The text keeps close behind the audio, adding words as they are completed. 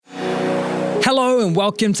Hello and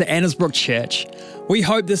welcome to Annesbrook Church. We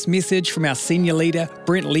hope this message from our senior leader,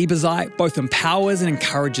 Brent Lieberzeit, both empowers and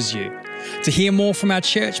encourages you. To hear more from our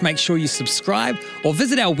church, make sure you subscribe or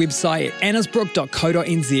visit our website at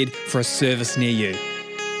annesbrook.co.nz for a service near you.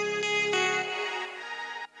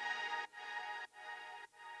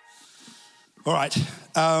 All right,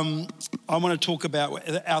 I want to talk about,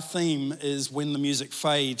 our theme is When the Music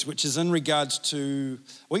Fades, which is in regards to,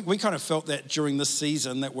 we kind of felt that during this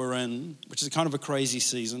season that we're in, which is kind of a crazy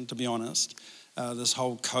season, to be honest, this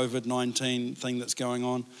whole COVID-19 thing that's going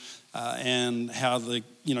on, and how the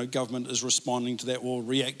government is responding to that or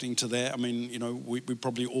reacting to that. I mean, we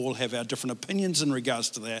probably all have our different opinions in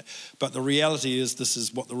regards to that, but the reality is this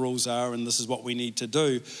is what the rules are and this is what we need to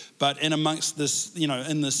do. But in amongst this,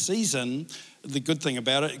 in this season, the good thing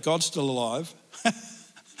about it, God's still alive.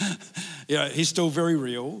 He's still very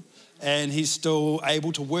real, and he's still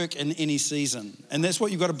able to work in any season. And that's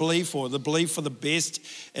what you've got to believe for the best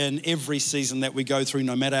in every season that we go through,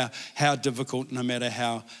 no matter how difficult, no matter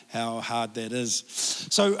how hard that is.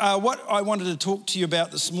 So what I wanted to talk to you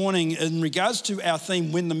about this morning in regards to our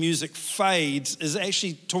theme, When the Music Fades, is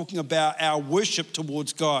actually talking about our worship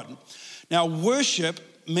towards God. Now, worship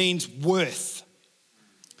means worth.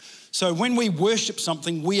 So when we worship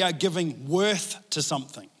something, we are giving worth to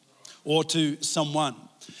something or to someone.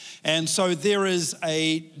 And so there is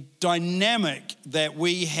a dynamic that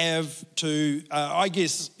we have to,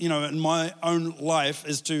 in my own life,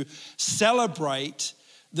 is to celebrate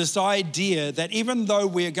this idea that even though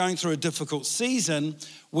we are going through a difficult season,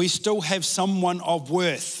 we still have someone of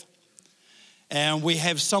worth. And we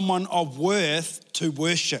have someone of worth to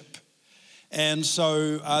worship. And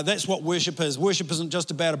so that's what worship is. Worship isn't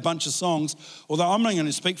just about a bunch of songs, although I'm only going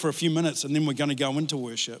to speak for a few minutes and then we're going to go into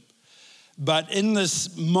worship. But in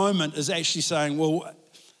this moment is actually saying, well,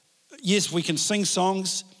 yes, we can sing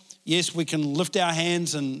songs. Yes, we can lift our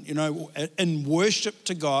hands and, in worship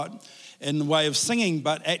to God in the way of singing,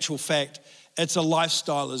 but actual fact, it's a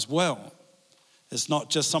lifestyle as well. It's not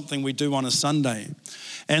just something we do on a Sunday.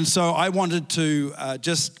 And so I wanted to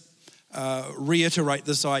reiterate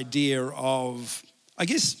this idea of,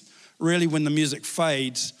 really when the music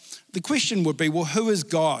fades, the question would be, well, who is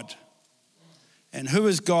God? And who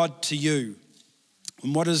is God to you?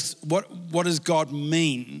 And what does God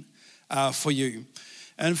mean for you?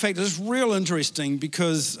 And in fact, it's real interesting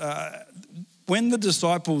because when the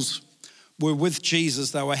disciples were with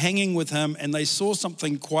Jesus, they were hanging with him and they saw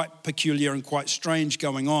something quite peculiar and quite strange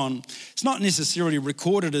going on. It's not necessarily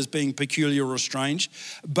recorded as being peculiar or strange,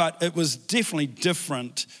 but it was definitely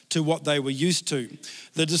different to what they were used to.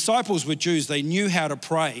 The disciples were Jews. They knew how to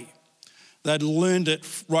pray. They'd learned it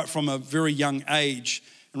right from a very young age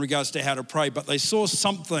in regards to how to pray, but they saw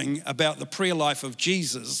something about the prayer life of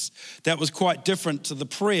Jesus that was quite different to the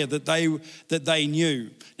prayer that they knew.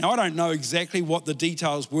 Now, I don't know exactly what the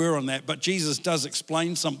details were on that, but Jesus does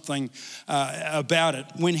explain something about it.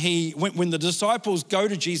 When the disciples go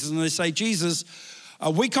to Jesus and they say, Jesus,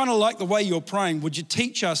 we kind of like the way you're praying. Would you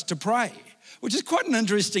teach us to pray? Which is quite an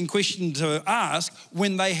interesting question to ask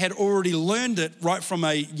when they had already learned it right from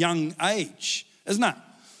a young age, isn't it?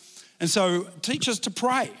 And so teach us to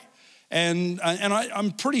pray. And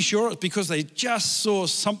I'm pretty sure it's because they just saw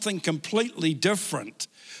something completely different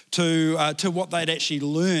to what they'd actually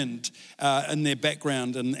learned in their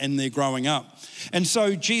background and their growing up. And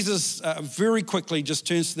so Jesus very quickly just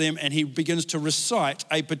turns to them and he begins to recite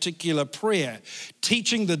a particular prayer,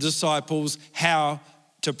 teaching the disciples how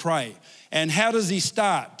to pray. And how does he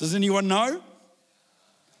start? Does anyone know?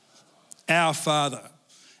 Our Father.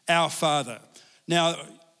 Our Father. Now,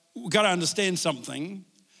 we've got to understand something,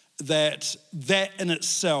 that in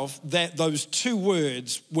itself, that those two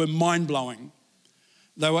words were mind-blowing.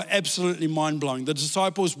 They were absolutely mind-blowing. The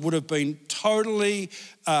disciples would have been totally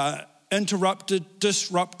interrupted,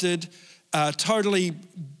 disrupted, totally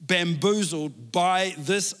bamboozled by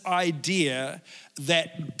this idea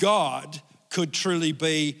that God could truly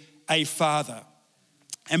be a father.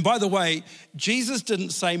 And by the way, Jesus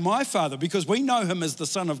didn't say my father because we know him as the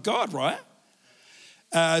Son of God, right?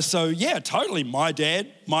 Totally my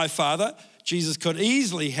dad, my father. Jesus could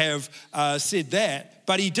easily have said that,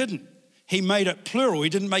 but he didn't. He made it plural. He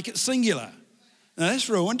didn't make it singular. Now that's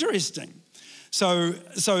real interesting. So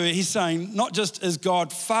he's saying not just is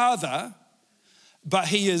God Father, but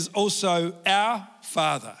he is also our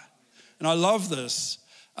Father. And I love this.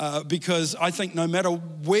 Because I think no matter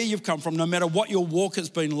where you've come from, no matter what your walk has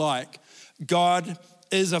been like, God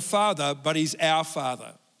is a father, but he's our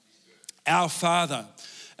Father. Our Father.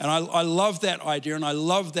 And I love that idea and I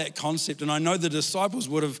love that concept. And I know the disciples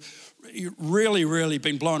would have really, really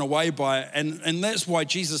been blown away by it. And that's why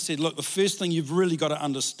Jesus said, look, the first thing you've really got to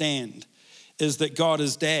understand is that God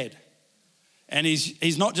is dad. And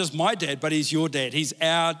he's not just my dad, but he's your dad. He's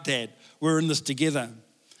our dad. We're in this together.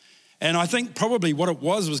 And I think probably what it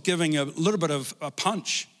was giving a little bit of a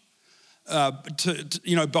punch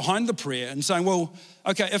to behind the prayer and saying, well,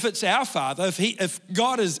 okay, if it's our Father, if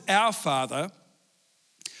God is our Father,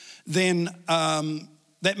 then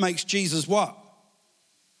that makes Jesus what?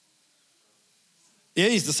 Yeah,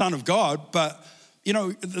 he's the Son of God, but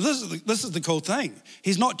this is the cool thing.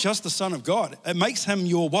 He's not just the Son of God. It makes him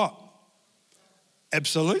your what?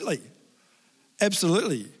 Absolutely.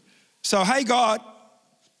 Absolutely. So, hey, God,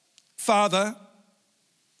 Father,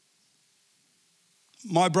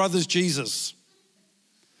 my brother's Jesus.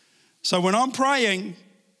 So when I'm praying,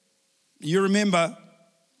 you remember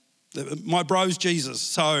that my bro's Jesus.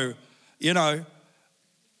 So, you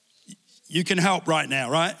can help right now,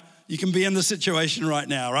 right? You can be in the situation right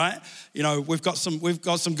now, right? We've got some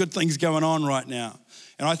good things going on right now.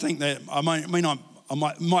 And I think that, I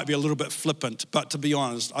might be a little bit flippant, but to be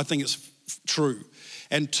honest, I think it's true.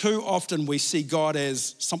 And too often we see God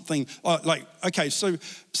as something like, okay, so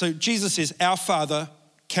Jesus says, our Father,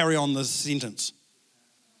 carry on this sentence,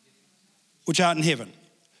 which art in heaven.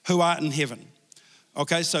 Who art in heaven?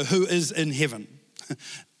 Okay, so who is in heaven?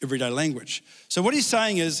 Everyday language. So what he's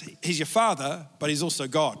saying is, he's your Father, but he's also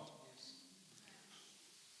God.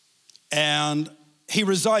 And he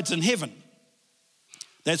resides in heaven.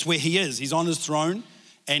 That's where he is. He's on his throne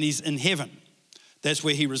and he's in heaven. That's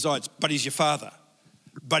where he resides. But he's your Father.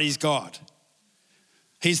 But he's God.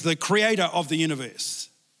 He's the creator of the universe.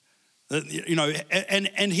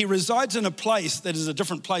 And he resides in a place that is a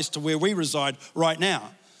different place to where we reside right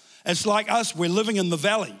now. It's like us, we're living in the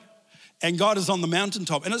valley and God is on the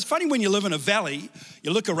mountaintop. And it's funny when you live in a valley,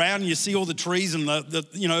 you look around and you see all the trees and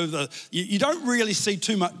you don't really see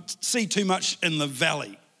too much in the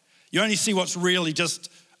valley. You only see what's really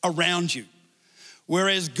just around you.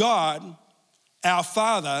 Whereas God, our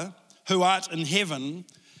Father, who art in heaven,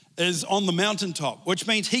 is on the mountaintop, which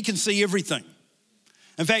means he can see everything.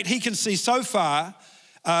 In fact, he can see so far,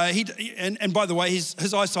 and by the way,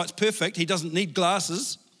 his eyesight's perfect. He doesn't need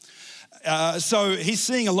glasses. So he's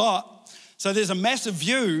seeing a lot. So there's a massive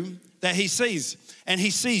view that he sees, and he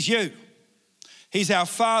sees you. He's our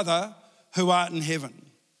Father who art in heaven.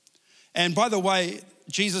 And by the way,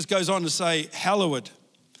 Jesus goes on to say, hallowed.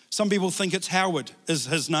 Some people think it's Howard is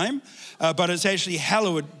his name, but it's actually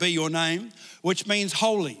hallowed be your name, which means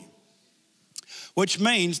holy, which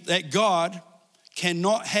means that God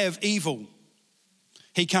cannot have evil.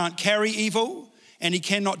 He can't carry evil and he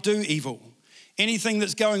cannot do evil. Anything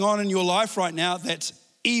that's going on in your life right now that's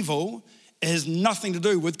evil has nothing to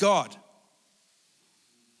do with God.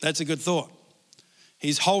 That's a good thought.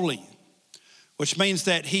 He's holy, which means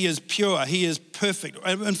that he is pure, he is perfect.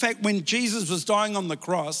 In fact, when Jesus was dying on the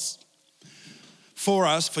cross for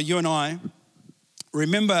us, for you and I,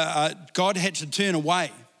 remember God had to turn away.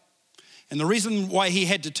 And the reason why he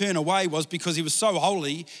had to turn away was because he was so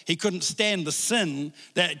holy, he couldn't stand the sin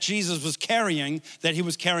that Jesus was carrying, that he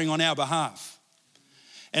was carrying on our behalf.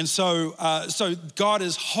 And so God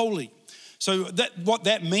is holy. So what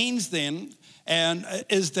that means then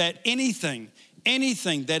is that anything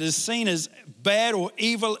that is seen as bad or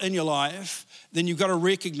evil in your life, then you've got to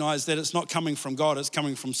recognize that it's not coming from God, it's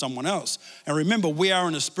coming from someone else. And remember, we are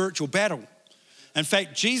in a spiritual battle. In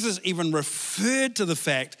fact, Jesus even referred to the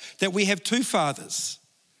fact that we have two fathers.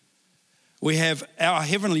 We have our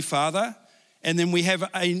Heavenly Father, and then we have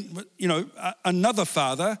another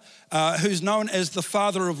Father who's known as the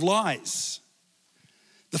Father of lies.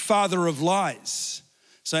 The Father of lies.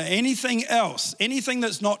 So anything else, anything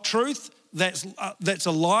that's not truth, that's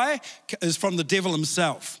a lie, is from the devil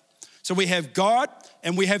himself. So we have God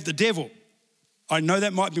and we have the devil. I know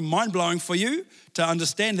that might be mind-blowing for you to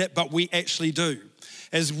understand that, but we actually do.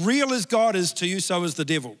 As real as God is to you, so is the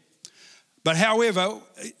devil. But however,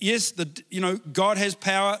 yes, God has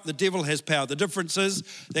power, the devil has power. The difference is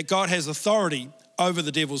that God has authority over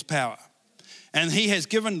the devil's power. And he has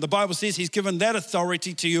given, the Bible says he's given that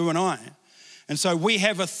authority to you and I. And so we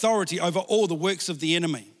have authority over all the works of the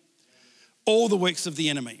enemy. All the works of the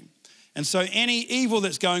enemy. And so any evil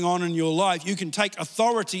that's going on in your life, you can take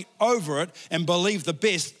authority over it and believe the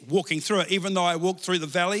best walking through it. Even though I walk through the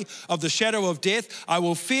valley of the shadow of death, I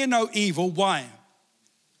will fear no evil. Why?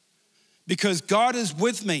 Because God is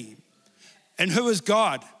with me. And who is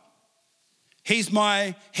God? He's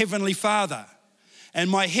my Heavenly Father. And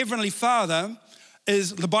my Heavenly Father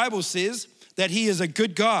is, the Bible says, that he is a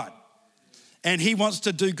good God. and he wants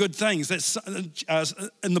to do good things. That's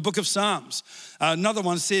in the book of Psalms. Another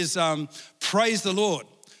one says, praise the Lord,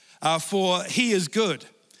 for he is good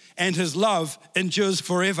and his love endures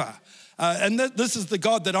forever. And this is the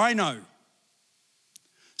God that I know.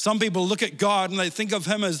 Some people look at God and they think of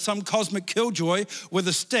him as some cosmic killjoy with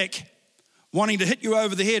a stick, wanting to hit you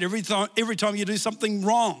over the head every time you do something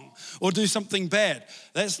wrong or do something bad.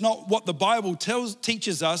 That's not what the Bible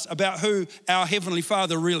teaches us about who our Heavenly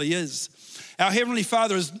Father really is. Our Heavenly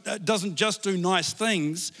Father doesn't just do nice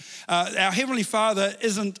things. Our Heavenly Father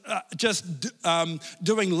isn't just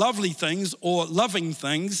doing lovely things or loving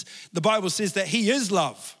things. The Bible says that he is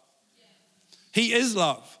love. He is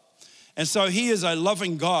love. And so he is a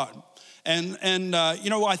loving God. And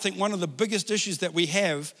I think one of the biggest issues that we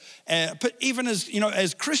have, but even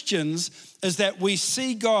as Christians, is that we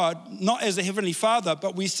see God not as a Heavenly Father,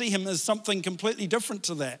 but we see him as something completely different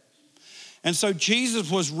to that. And so Jesus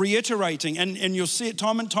was reiterating, and you'll see it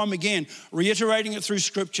time and time again, reiterating it through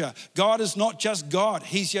Scripture. God is not just God,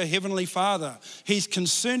 he's your Heavenly Father. He's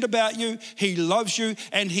concerned about you, he loves you,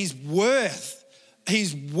 and he's worth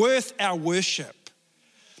our worship.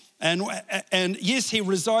 And yes, he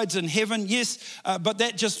resides in heaven, yes, but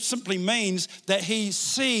that just simply means that he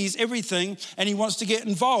sees everything and he wants to get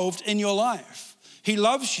involved in your life. He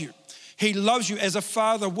loves you. He loves you as a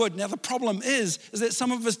father would. Now the problem is that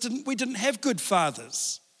some of us didn't have good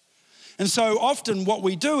fathers. And so often what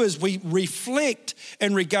we do is we reflect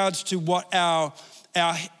in regards to what our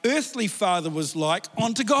earthly father was like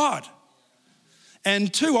onto God.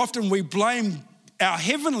 And too often we blame our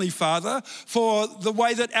Heavenly Father for the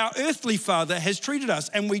way that our earthly father has treated us.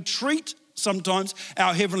 And we treat sometimes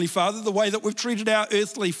our Heavenly Father the way that we've treated our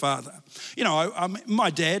earthly father.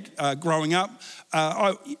 My dad, growing up,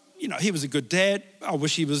 he was a good dad. I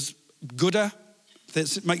wish he was gooder, if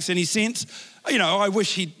that makes any sense. I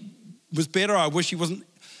wish he was better. I wish he wasn't,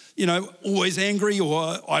 always angry,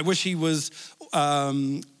 or I wish he was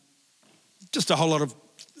just a whole lot of,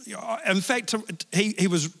 in fact, he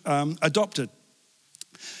was adopted.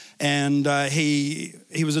 And he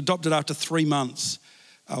was adopted after 3 months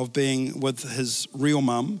of being with his real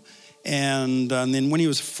mum. And then when he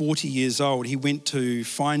was 40 years old, he went to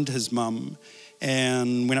find his mum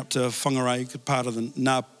and went up to Whangarei, part of the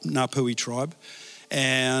Ngāpuhi tribe,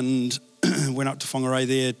 and went up to Whangarei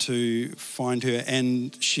there to find her.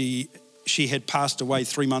 And she had passed away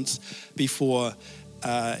 3 months before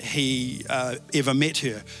he ever met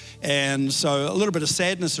her. And so a little bit of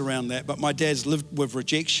sadness around that, but my dad's lived with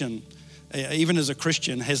rejection, even as a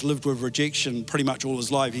Christian, has lived with rejection pretty much all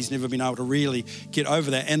his life. He's never been able to really get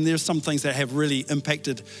over that. And there's some things that have really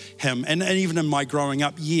impacted him. And even in my growing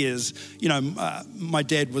up years, my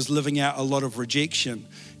dad was living out a lot of rejection.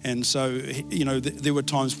 And so, there were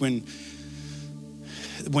times when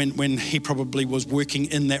he probably was working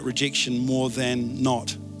in that rejection more than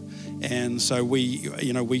not. And so we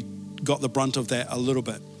got the brunt of that a little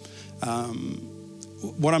bit.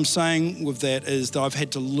 What I'm saying with that is that I've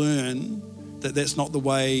had to learn that that's not the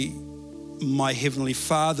way my Heavenly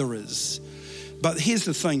Father is. But here's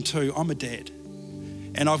the thing too, I'm a dad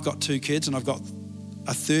and I've got 2 kids and I've got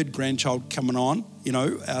a 3rd grandchild coming on,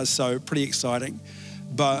 so pretty exciting.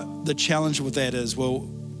 But the challenge with that is,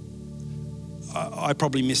 I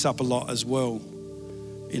probably mess up a lot as well.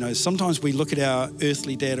 Sometimes we look at our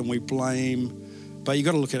earthly dad and we blame. But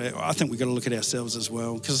I think we've got to look at ourselves as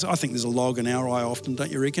well, because I think there's a log in our eye often,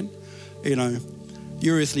 don't you reckon?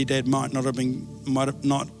 Your earthly dad might not have been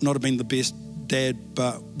the best dad,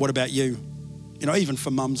 but what about you? Even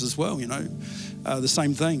for mums as well, the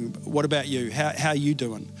same thing. What about you? How are you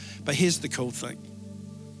doing? But here's the cool thing.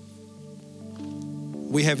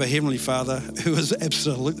 We have a Heavenly Father who is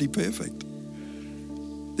absolutely perfect.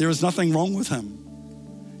 There is nothing wrong with him,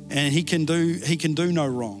 and he can do no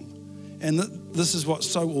wrong. And this is what's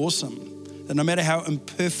so awesome, that no matter how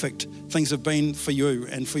imperfect things have been for you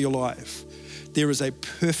and for your life, there is a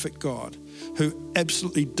perfect God who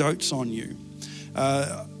absolutely dotes on you.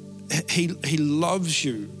 He loves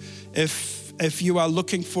you. If you are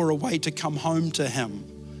looking for a way to come home to him,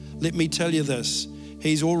 let me tell you this,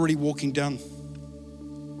 he's already walking down.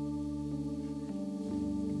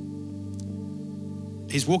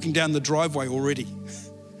 He's walking down the driveway already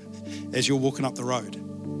as you're walking up the road.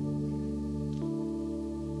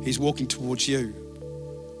 He's walking towards you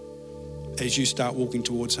as you start walking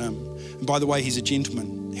towards him. And by the way, he's a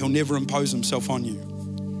gentleman. He'll never impose himself on you.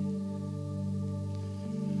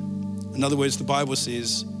 In other words, the Bible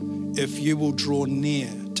says, if you will draw near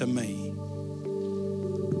to me,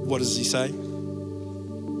 what does he say?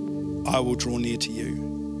 I will draw near to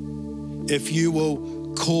you. If you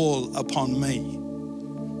will call upon me,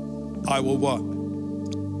 I will what?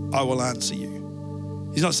 I will answer you.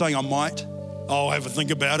 He's not saying I might. Oh, I'll have a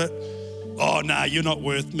think about it. Oh, no, you're not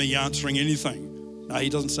worth me answering anything. No, he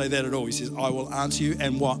doesn't say that at all. He says, I will answer you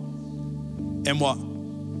and what? And what?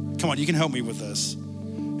 Come on, you can help me with this.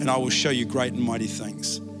 And I will show you great and mighty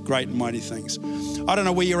things. Great and mighty things. I don't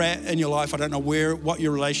know where you're at in your life. I don't know what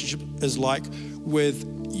your relationship is like with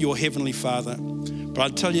your Heavenly Father. But I'll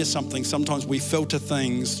tell you something. Sometimes we filter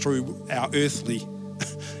things through our earthly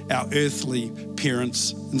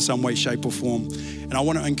parents in some way, shape or form. And I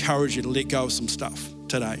want to encourage you to let go of some stuff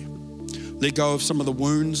today. Let go of some of the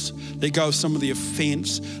wounds. Let go of some of the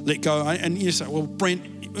offense. Let go. And you say, well, Brent,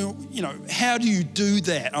 you know, how do you do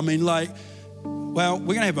that? I mean, well,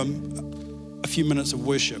 we're going to have a few minutes of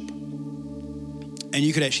worship. And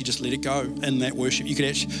you could actually just let it go in that worship. You could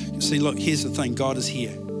actually see, look, here's the thing. God is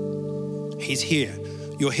here. He's here.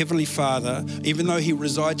 Your Heavenly Father, even though He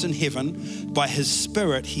resides in heaven, by His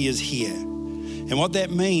Spirit, He is here. And what that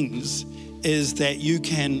means is that you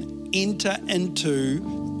can enter into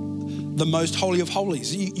the most holy of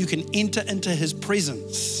holies. You can enter into His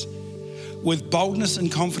presence with boldness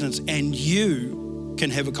and confidence, and you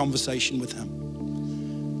can have a conversation with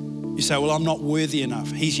Him. You say, well, I'm not worthy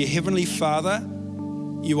enough. He's your Heavenly Father.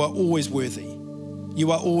 You are always worthy.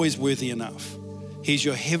 You are always worthy enough. He's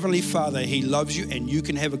your Heavenly Father. He loves you, and you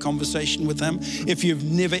can have a conversation with Him. If you've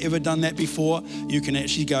never, ever done that before, you can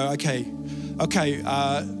actually go, okay,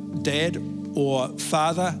 Dad or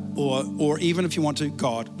Father, or even if you want to,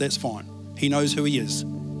 God, that's fine. He knows who He is.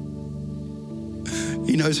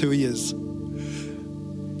 He knows who He is.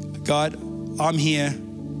 God, I'm here.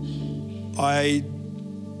 I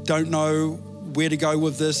don't know where to go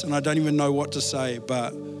with this, and I don't even know what to say,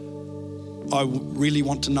 but I really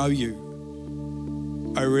want to know you.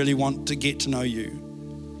 I really want to get to know you.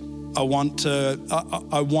 I want to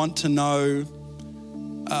know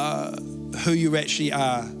who you actually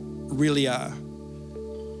are, really are.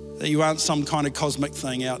 That you aren't some kind of cosmic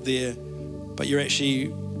thing out there, but you're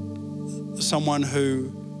actually someone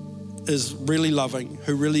who is really loving,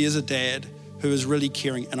 who really is a dad, who is really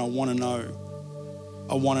caring, and I want to know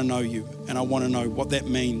you, and I want to know what that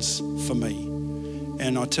means for me.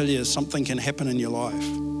 And I tell you, something can happen in your life.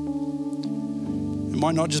 It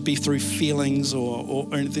might not just be through feelings or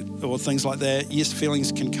things like that. Yes,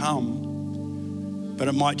 feelings can come, but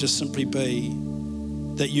it might just simply be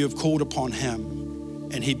that you have called upon Him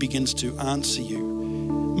and He begins to answer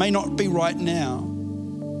you. It may not be right now,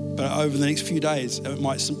 but over the next few days, it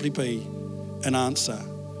might simply be an answer,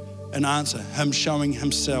 Him showing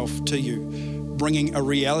Himself to you, bringing a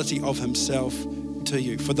reality of Himself to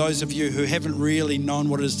you. For those of you who haven't really known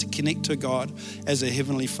what it is to connect to God as a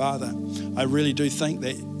Heavenly Father, I really do think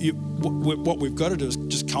that what we've got to do is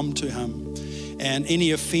just come to Him. And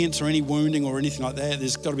any offense or any wounding or anything like that,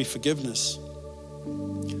 there's got to be forgiveness.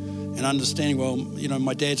 And understanding, well, you know,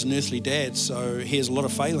 my dad's an earthly dad, so he has a lot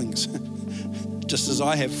of failings. Just as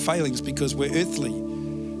I have failings, because we're earthly.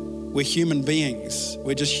 We're human beings.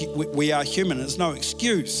 We are human. It's no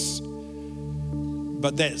excuse.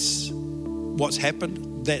 But that's what's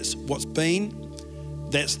happened. That's what's been.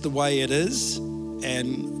 That's the way it is.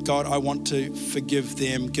 And God, I want to forgive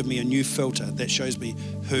them. Give me a new filter that shows me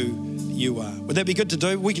who you are. Would that be good to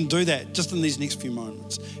do? We can do that just in these next few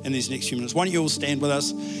moments, in these next few minutes. Why don't you all stand with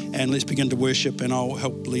us and let's begin to worship, and I'll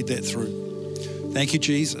help lead that through. Thank you,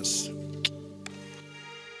 Jesus.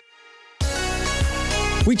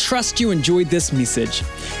 We trust you enjoyed this message.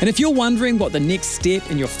 And if you're wondering what the next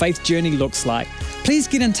step in your faith journey looks like, please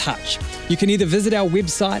get in touch. You can either visit our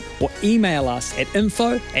website or email us at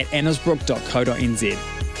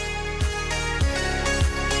info@annesbrook.co.nz.